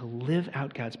 to live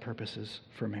out God's purposes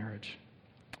for marriage,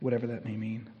 whatever that may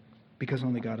mean, because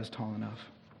only God is tall enough.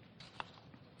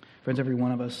 Friends, every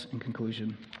one of us, in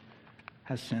conclusion,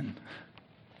 has sin.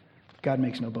 God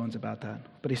makes no bones about that.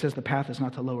 But he says the path is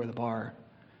not to lower the bar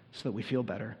so that we feel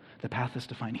better. The path is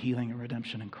to find healing and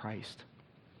redemption in Christ.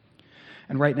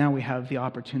 And right now we have the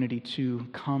opportunity to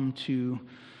come to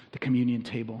the communion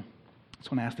table. So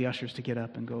I want to ask the ushers to get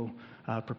up and go prepare.